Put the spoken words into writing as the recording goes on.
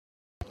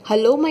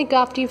Hello my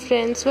crafty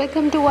friends,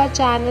 welcome to our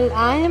channel.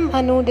 I am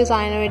Anu,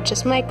 designer at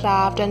Just My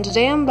Craft, and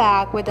today I'm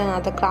back with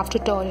another craft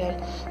tutorial.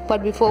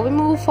 But before we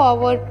move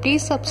forward,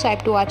 please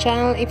subscribe to our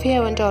channel if you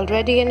haven't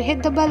already and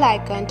hit the bell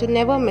icon to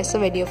never miss a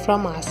video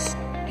from us.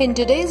 In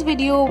today's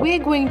video, we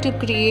are going to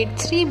create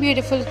 3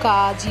 beautiful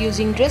cards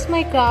using Just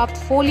My Craft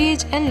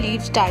foliage and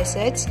leaves die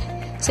sets.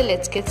 So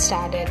let's get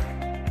started.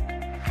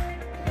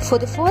 For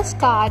the first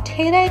card,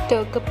 here I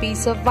took a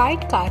piece of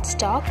white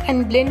cardstock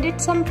and blended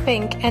some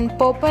pink and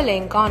purple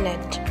ink on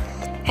it,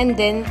 and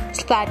then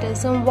splattered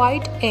some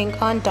white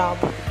ink on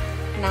top.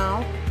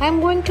 Now I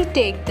am going to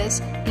take this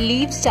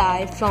leaves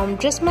die from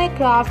Just My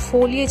Craft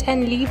foliage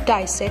and leaf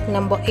die set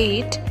number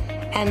 8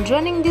 and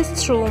running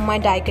this through my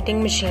die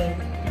cutting machine.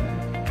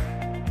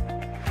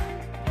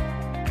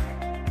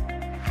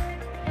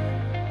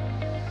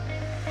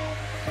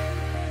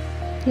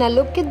 Now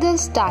look at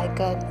this die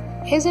cut.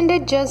 Isn't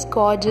it just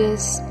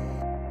gorgeous?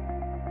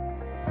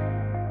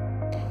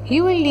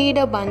 You will need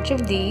a bunch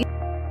of these.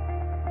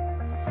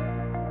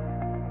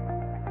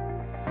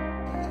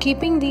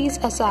 Keeping these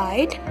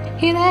aside,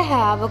 here I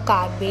have a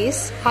card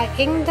base. I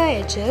inked the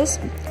edges.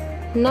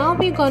 Now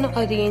we're gonna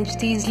arrange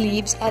these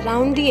leaves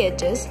around the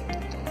edges.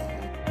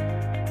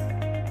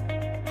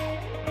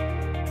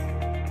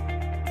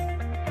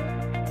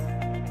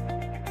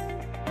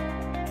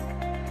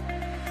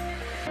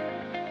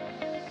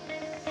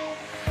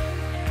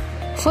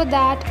 For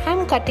that, I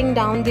am cutting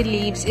down the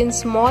leaves in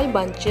small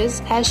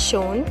bunches as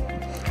shown,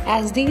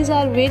 as these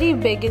are very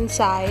big in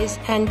size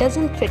and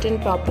doesn't fit in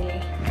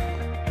properly.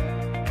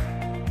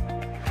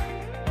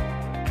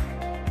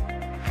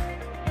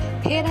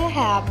 Here I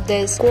have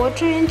this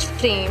 1/4 inch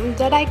frame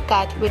that I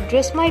cut with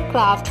Just My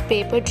Craft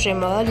paper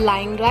trimmer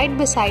lying right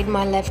beside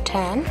my left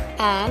hand,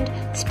 and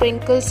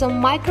sprinkle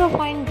some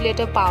microfine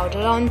glitter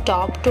powder on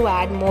top to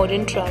add more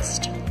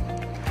interest.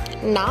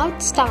 Now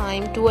it's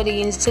time to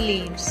arrange the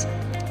leaves.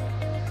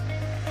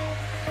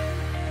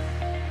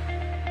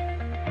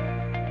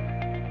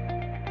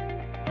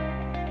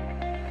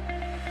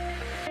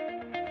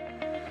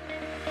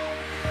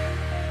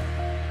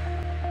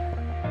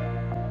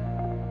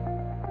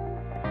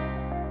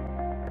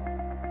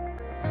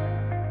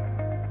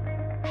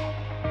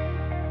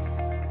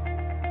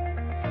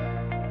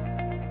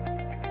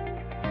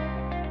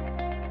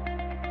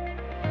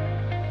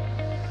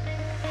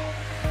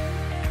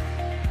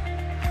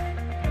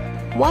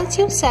 Once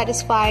you're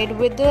satisfied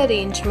with the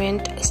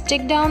arrangement,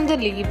 stick down the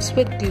leaves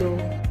with glue.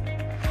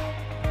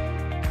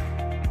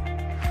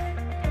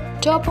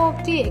 Chop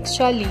off the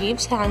extra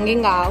leaves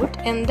hanging out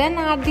and then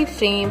add the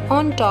frame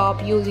on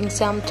top using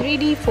some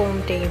 3D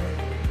foam tape.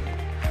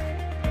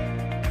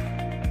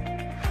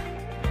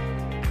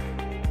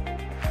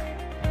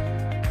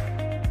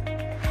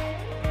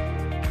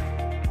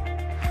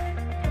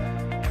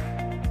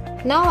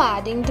 Now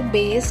adding the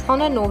base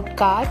on a note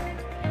card.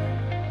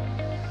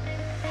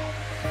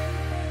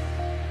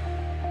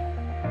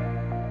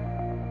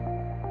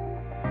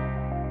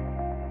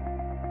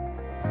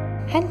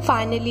 And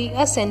finally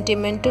a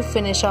sentiment to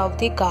finish off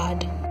the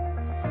card.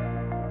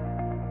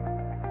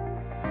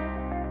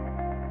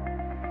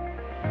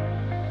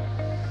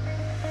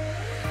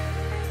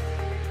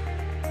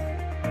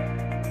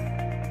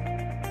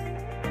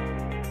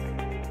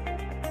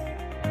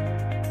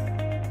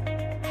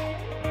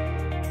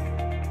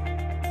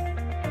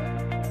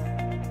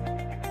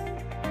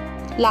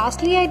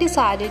 Lastly, I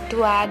decided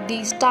to add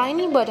these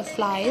tiny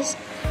butterflies.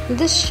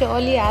 This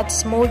surely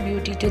adds more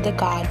beauty to the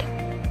card.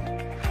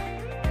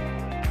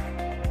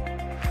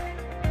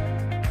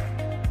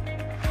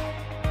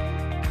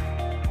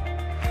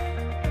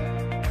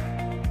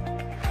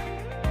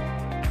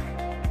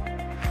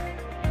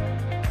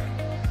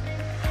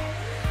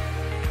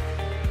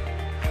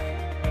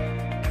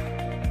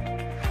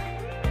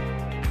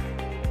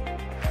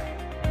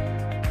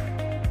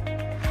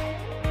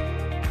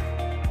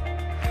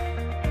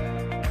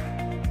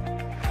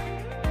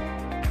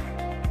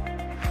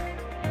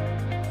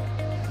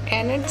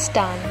 And it's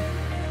done.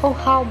 Oh,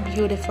 how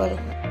beautiful!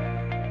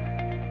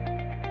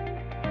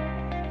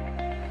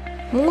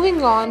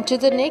 Moving on to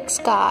the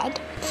next card.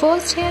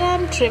 First, here I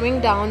am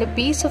trimming down a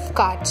piece of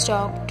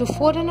cardstock to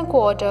 4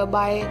 1/4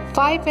 by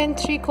 5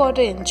 3/4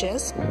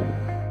 inches.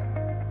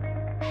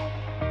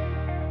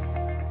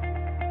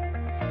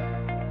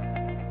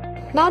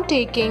 Now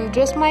taking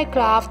Just My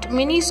Craft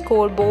mini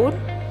scoreboard,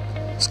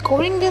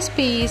 scoring this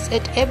piece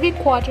at every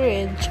 1/4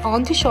 inch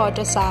on the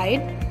shorter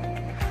side.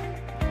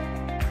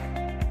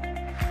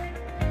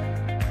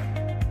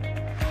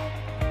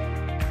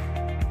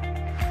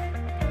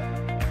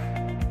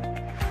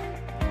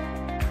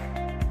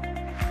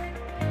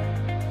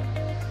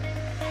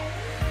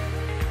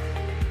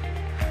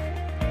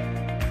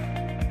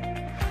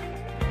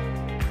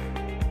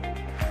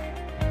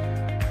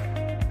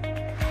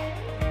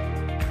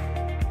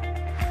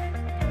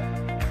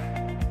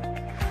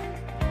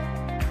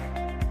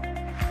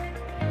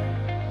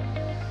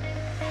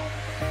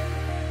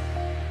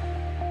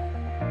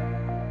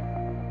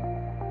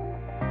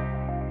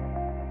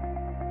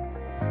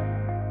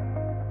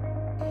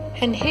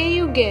 and here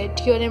you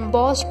get your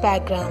embossed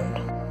background.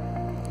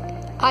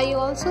 I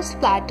also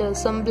splatter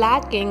some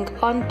black ink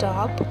on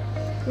top.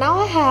 Now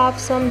I have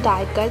some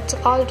die cuts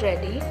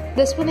already.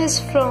 This one is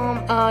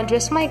from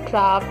Dress My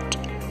Craft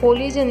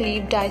Foliage and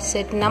Leaf die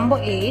set number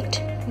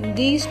 8.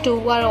 These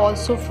two are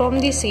also from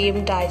the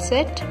same die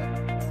set.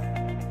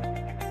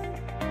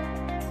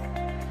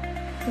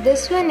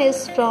 This one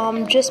is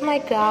from Dress My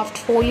Craft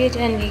Foliage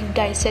and Leaf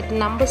die set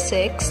number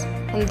 6,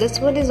 and this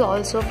one is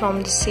also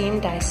from the same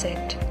die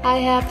set. I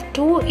have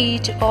 2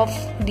 each of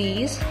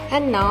these,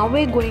 and now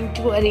we're going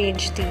to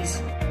arrange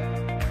these.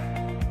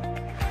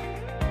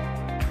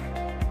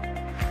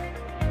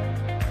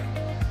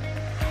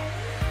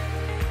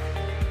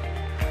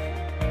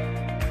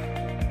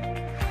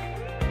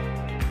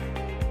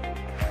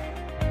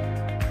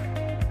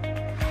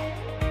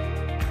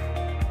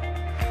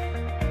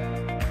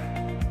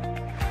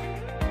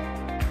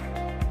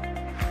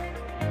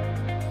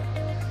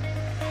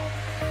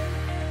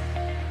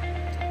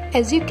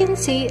 As you can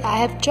see, I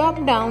have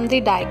chopped down the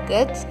die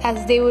cuts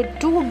as they were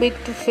too big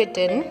to fit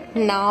in.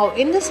 Now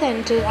in the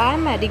center I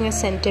am adding a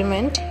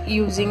sentiment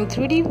using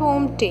 3D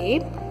foam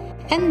tape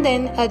and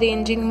then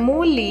arranging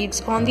more leaves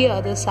on the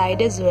other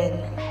side as well.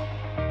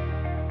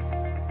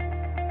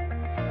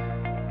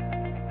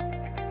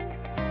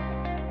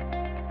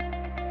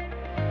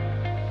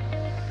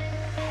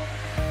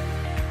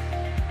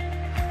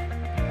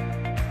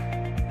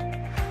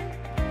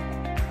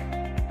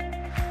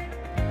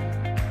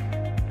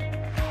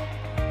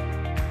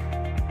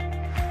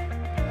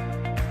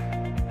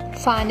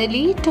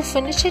 Finally, to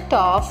finish it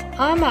off,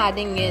 I am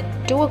adding it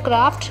to a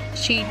craft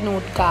sheet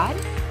note card.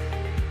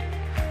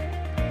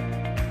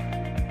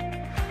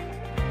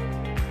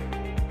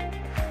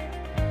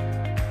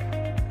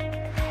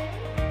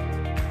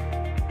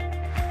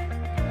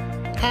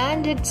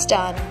 And it's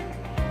done.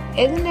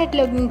 Isn't it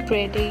looking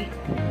pretty?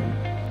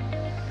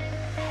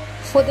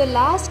 For the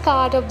last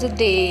card of the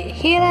day,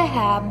 here I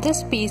have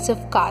this piece of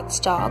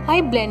cardstock.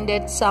 I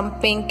blended some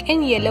pink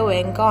and yellow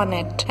ink on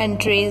it and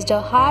traced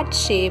a heart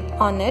shape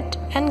on it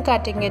and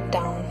cutting it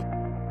down.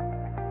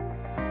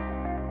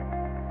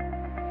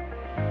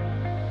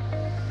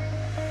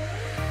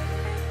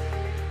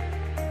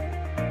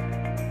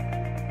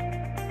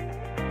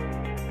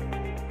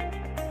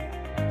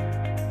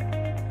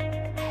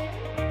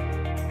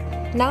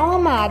 Now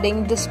I'm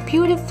adding this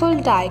beautiful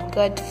die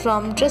cut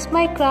from Dress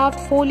My Craft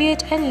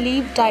Foliage and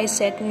Leaf die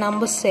set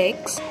number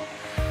 6.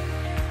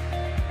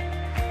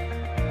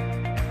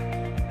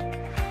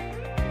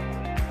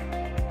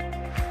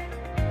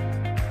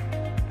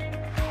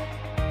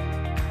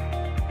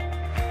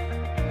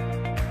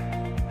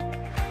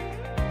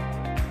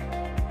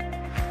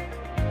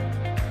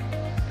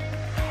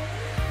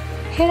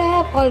 Here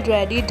I have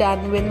already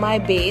done with my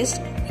base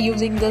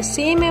using the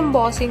same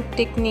embossing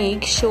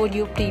technique showed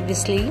you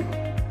previously.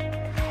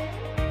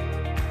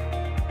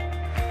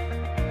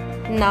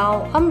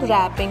 Now I'm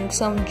wrapping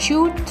some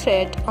jute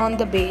thread on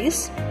the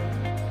base.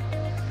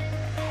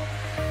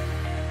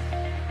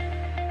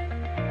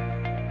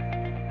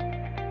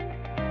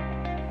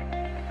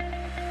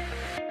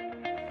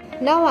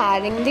 Now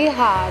adding the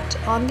heart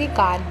on the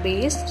card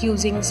base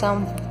using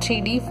some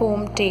 3D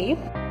foam tape.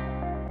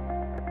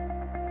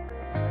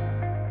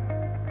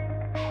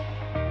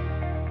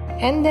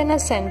 And then a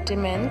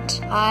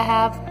sentiment. I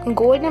have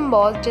gold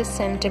embossed a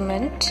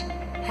sentiment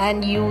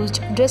and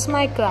used Dress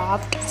My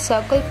Craft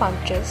circle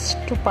punches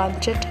to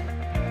punch it.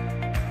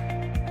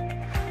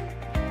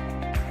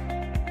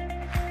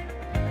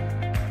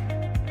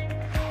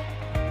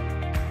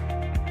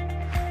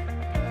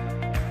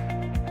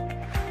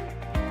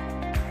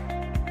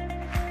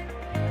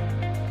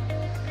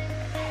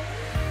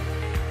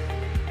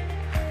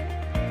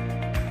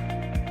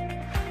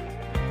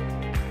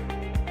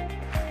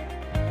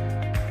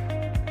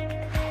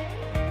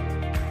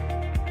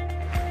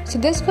 So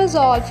this was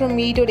all from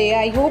me today.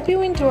 I hope you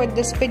enjoyed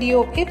this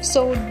video. If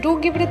so, do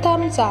give it a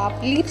thumbs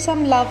up, leave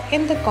some love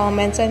in the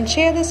comments and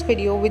share this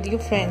video with your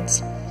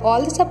friends.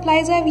 All the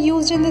supplies I have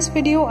used in this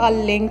video are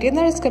linked in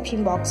the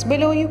description box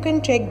below. You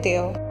can check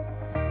there.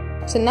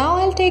 So now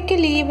I'll take a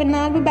leave and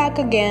I'll be back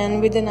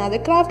again with another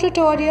craft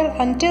tutorial.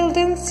 Until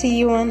then, see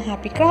you and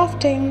happy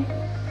crafting.